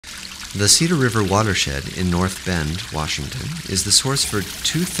The Cedar River Watershed in North Bend, Washington, is the source for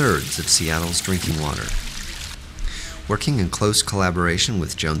 2/3 of Seattle's drinking water. Working in close collaboration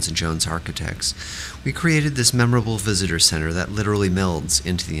with Jones & Jones architects, we created this memorable visitor center that literally melds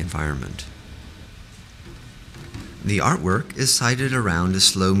into the environment. The artwork is sited around a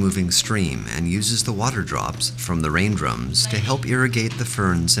slow-moving stream and uses the water drops from the raindrops to help irrigate the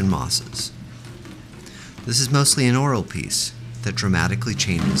ferns and mosses. This is mostly an oral piece that dramatically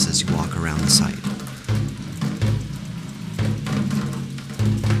changes as you walk around the site.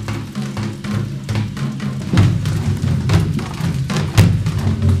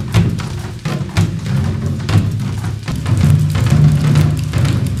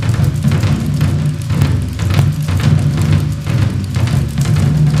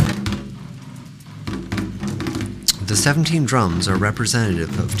 The 17 drums are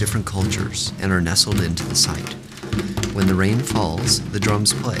representative of different cultures and are nestled into the site. When the rain falls, the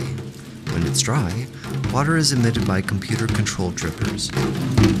drums play. When it's dry, water is emitted by computer-controlled drippers.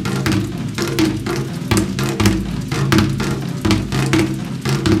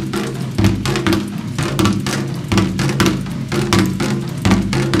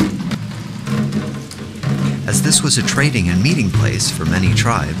 As this was a trading and meeting place for many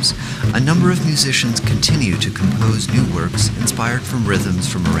tribes, a number of musicians continue to compose new works inspired from rhythms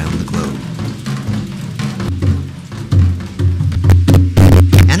from around the globe.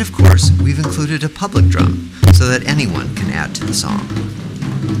 And of course, we've included a public drum so that anyone can add to the song.